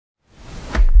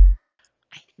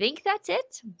think that's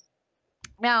it.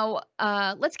 Now,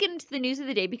 let's get into the news of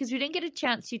the day, because we didn't get a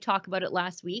chance to talk about it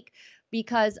last week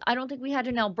because I don't think we had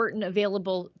an Albertan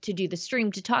available to do the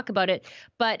stream to talk about it.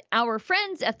 But our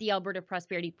friends at the Alberta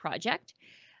Prosperity Project,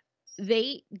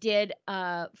 they did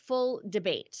a full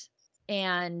debate,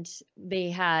 and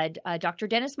they had Dr.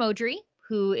 Dennis Modry,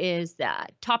 who is the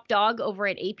top dog over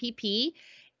at APP,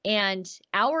 and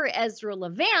our Ezra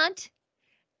Levant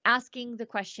asking the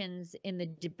questions in the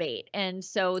debate. And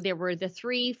so there were the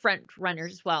three front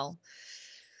runners. Well,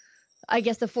 I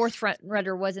guess the fourth front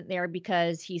runner wasn't there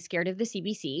because he's scared of the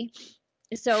CBC.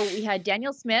 So we had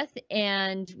Daniel Smith,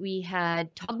 and we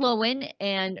had Todd Loewen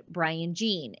and Brian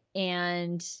Jean.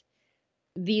 And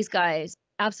these guys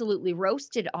absolutely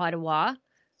roasted Ottawa.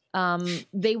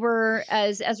 They were,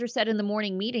 as Ezra said in the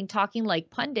morning meeting, talking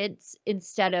like pundits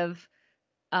instead of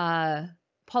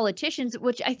politicians,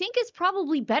 which I think is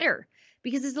probably better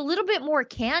because it's a little bit more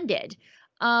candid.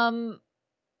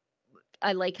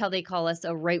 I like how they call us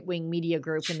a right-wing media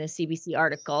group in the CBC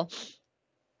article.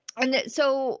 And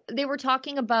so they were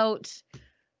talking about,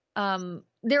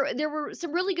 there were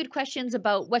some really good questions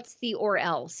about what's the or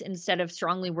else instead of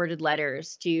strongly worded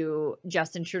letters to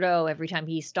Justin Trudeau every time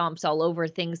he stomps all over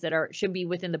things that should be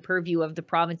within the purview of the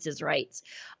province's rights.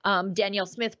 Danielle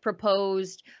Smith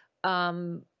proposed,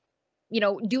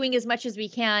 doing as much as we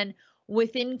can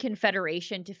within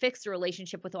Confederation to fix the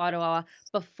relationship with Ottawa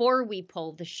before we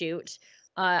pull the chute.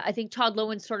 I think Todd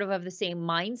Loewen's sort of the same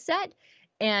mindset.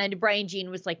 And Brian Jean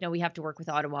was like, no, we have to work with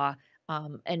Ottawa.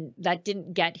 And that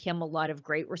didn't get him a lot of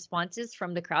great responses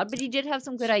from the crowd, but he did have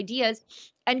some good ideas.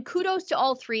 And kudos to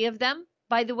all three of them,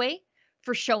 by the way,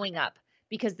 for showing up,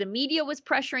 because the media was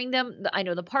pressuring them. I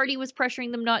know the party was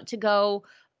pressuring them not to go.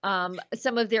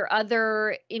 Some of their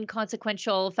other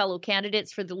inconsequential fellow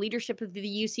candidates for the leadership of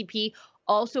the UCP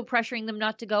also pressuring them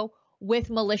not to go, with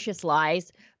malicious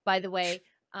lies, by the way.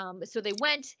 So they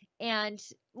went, and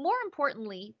more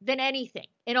importantly than anything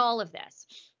in all of this,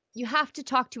 you have to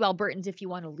talk to Albertans if you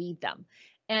want to lead them.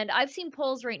 And I've seen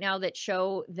polls right now that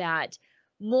show that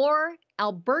more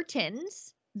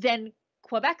Albertans than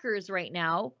Quebecers right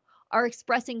now are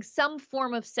expressing some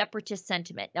form of separatist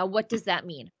sentiment. Now, what does that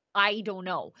mean? I don't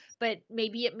know, but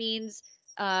maybe it means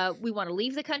we want to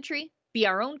leave the country, be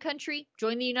our own country,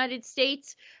 join the United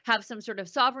States, have some sort of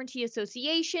sovereignty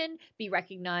association, be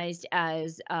recognized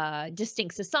as a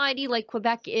distinct society like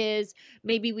Quebec is.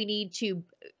 Maybe we need to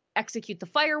execute the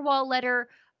firewall letter,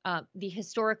 the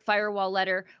historic firewall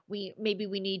letter. Maybe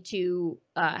we need to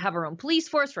have our own police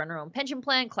force, run our own pension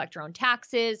plan, collect our own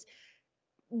taxes.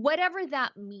 Whatever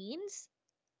that means,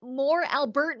 more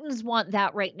Albertans want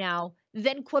that right now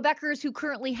than Quebecers who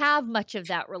currently have much of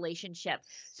that relationship.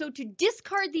 So to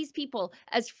discard these people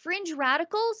as fringe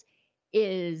radicals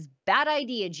is bad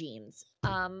idea, Jeans.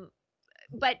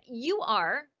 But you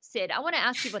are, Sid, I want to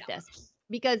ask you about this,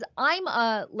 because I'm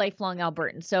a lifelong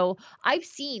Albertan. So I've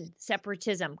seen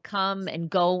separatism come and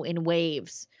go in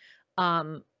waves.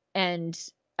 And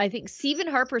I think Stephen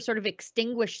Harper sort of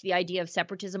extinguished the idea of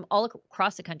separatism all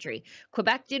across the country.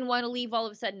 Quebec didn't want to leave all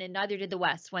of a sudden, and neither did the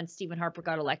West when Stephen Harper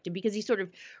got elected, because he sort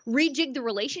of rejigged the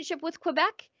relationship with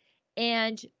Quebec,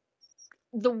 and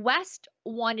the West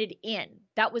wanted in.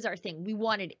 That was our thing. We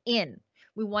wanted in.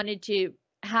 We wanted to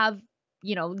have,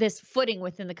 this footing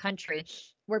within the country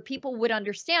where people would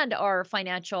understand our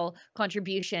financial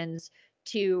contributions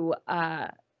to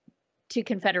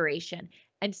Confederation.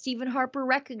 And Stephen Harper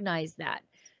recognized that.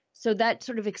 So that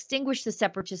sort of extinguished the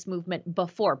separatist movement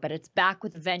before, but it's back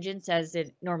with a vengeance, as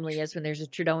it normally is when there's a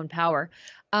Trudeau in power.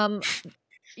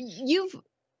 You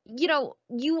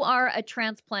are a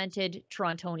transplanted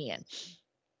Torontonian.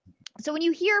 So when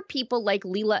you hear people like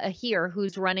Leila Ahir,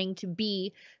 who's running to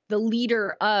be the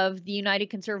leader of the United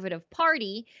Conservative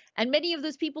Party, and many of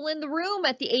those people in the room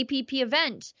at the APP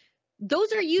event,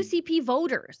 those are UCP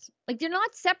voters. Like, they're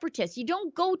not separatists. You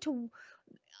don't go to...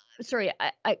 Sorry,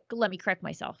 let me correct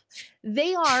myself.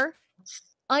 They are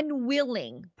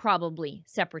unwilling, probably,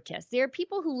 separatists. They are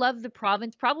people who love the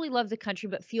province, probably love the country,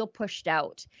 but feel pushed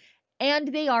out. And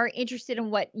they are interested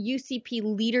in what UCP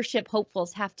leadership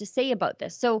hopefuls have to say about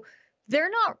this. So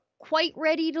they're not quite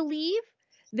ready to leave.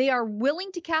 They are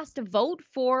willing to cast a vote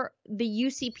for the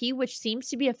UCP, which seems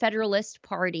to be a federalist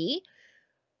party.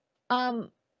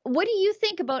 What do you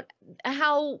think about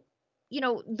how,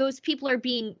 those people are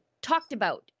being talked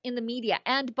about in the media,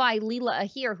 and by Leila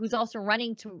Ahir, who's also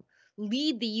running to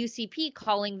lead the UCP,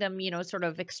 calling them, sort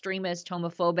of extremist,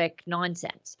 homophobic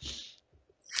nonsense?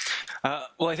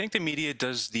 Well, I think the media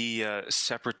does the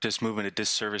separatist movement a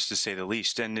disservice, to say the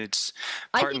least, and it's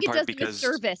I part think and it part does them a because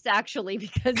service, actually,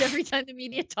 because every time the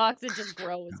media talks, it just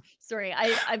grows. Sorry,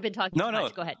 I've been talking no, too no,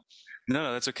 much. Go ahead.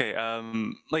 no, that's okay.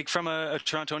 Like from a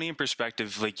Torontonian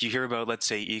perspective, like you hear about, let's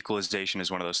say, equalization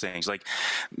is one of those things. Like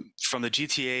from the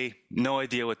GTA, no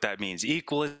idea what that means.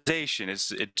 Equalization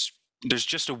is it's there's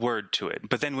just a word to it.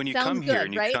 But then when you Sounds come here good,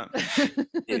 and you right? come,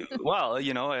 well,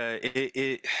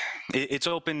 it's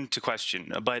open to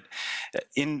question. But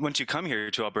once you come here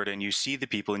to Alberta and you see the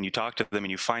people and you talk to them and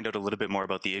you find out a little bit more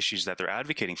about the issues that they're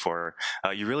advocating for,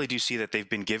 you really do see that they've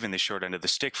been given the short end of the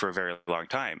stick for a very long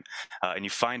time. And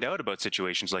you find out about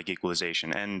situations like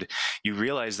equalization, and you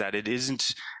realize that it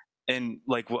isn't. And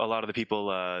like a lot of the people,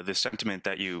 the sentiment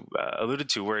that you alluded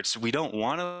to, where it's we don't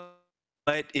want to,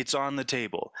 but it's on the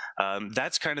table.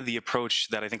 That's kind of the approach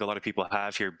that I think a lot of people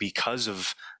have here because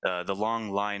of the long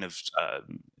line of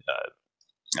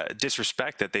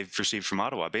disrespect that they've received from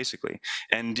Ottawa, basically.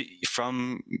 And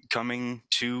from coming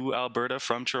to Alberta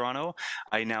from Toronto,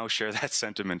 I now share that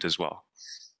sentiment as well.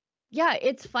 Yeah,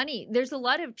 it's funny. There's a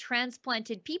lot of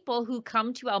transplanted people who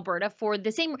come to Alberta for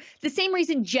the same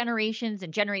reason generations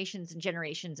and generations and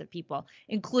generations of people,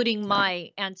 including Yeah.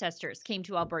 my ancestors, came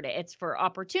to Alberta. It's for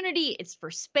opportunity, it's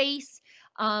for space,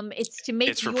 it's to make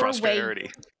It's for your way prosperity.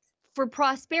 for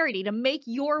prosperity, to make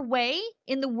your way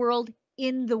in the world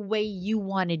in the way you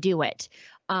want to do it.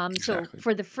 So Exactly.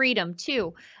 for the freedom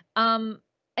too.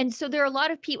 And so there are a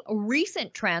lot of people,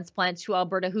 recent transplants to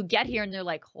Alberta, who get here and they're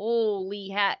like, holy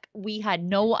heck, we had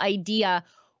no idea.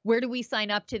 Where do we sign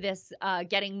up to this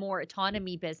getting more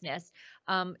autonomy business?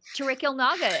 Tariq El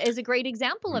Naga is a great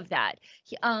example of that.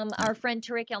 Our friend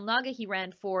Tariq El Naga, he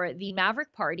ran for the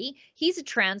Maverick Party. He's a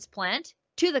transplant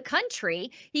to the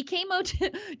country. He came out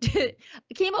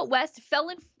came out west, fell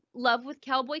in love with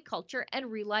cowboy culture,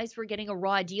 and realized we're getting a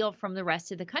raw deal from the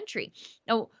rest of the country.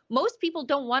 Now, most people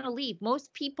don't want to leave.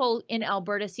 Most people in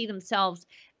Alberta see themselves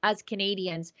as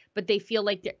Canadians, but they feel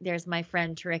like there's my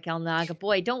friend Tariq El Naga.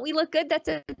 Boy, don't we look good? That's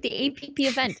at the APP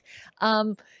event.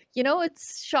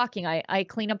 It's shocking. I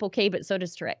clean up okay, but so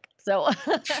does Tariq. So,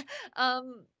 like a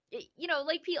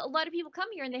lot of people come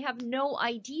here and they have no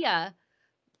idea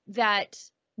that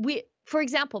for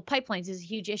example, pipelines is a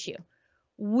huge issue.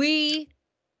 We,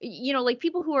 like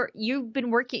people you've been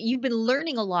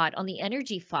learning a lot on the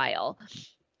energy file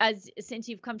since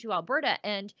you've come to Alberta.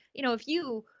 And, if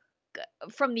you,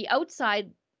 from the outside,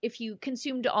 if you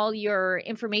consumed all your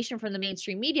information from the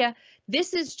mainstream media,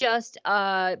 this is just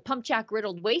a pump jack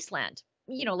riddled wasteland,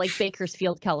 like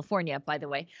Bakersfield, California, by the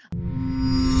way.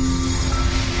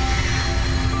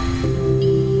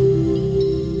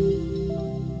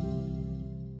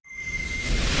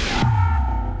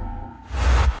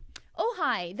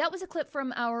 Hi, that was a clip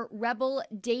from our Rebel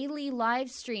Daily live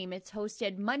stream. It's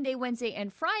hosted Monday, Wednesday,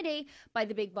 and Friday by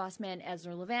the big boss man,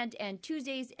 Ezra Levant, and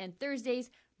Tuesdays and Thursdays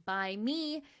by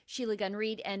me, Sheila Gunn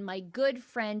Reid, and my good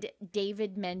friend,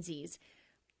 David Menzies.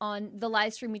 On the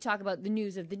live stream, we talk about the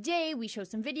news of the day, we show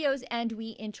some videos, and we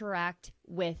interact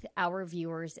with our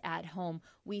viewers at home.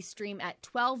 We stream at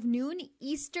 12 noon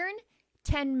Eastern,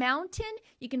 10 Mountain.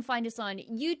 You can find us on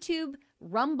YouTube,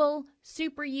 Rumble,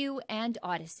 Super U, and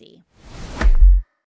Odyssey.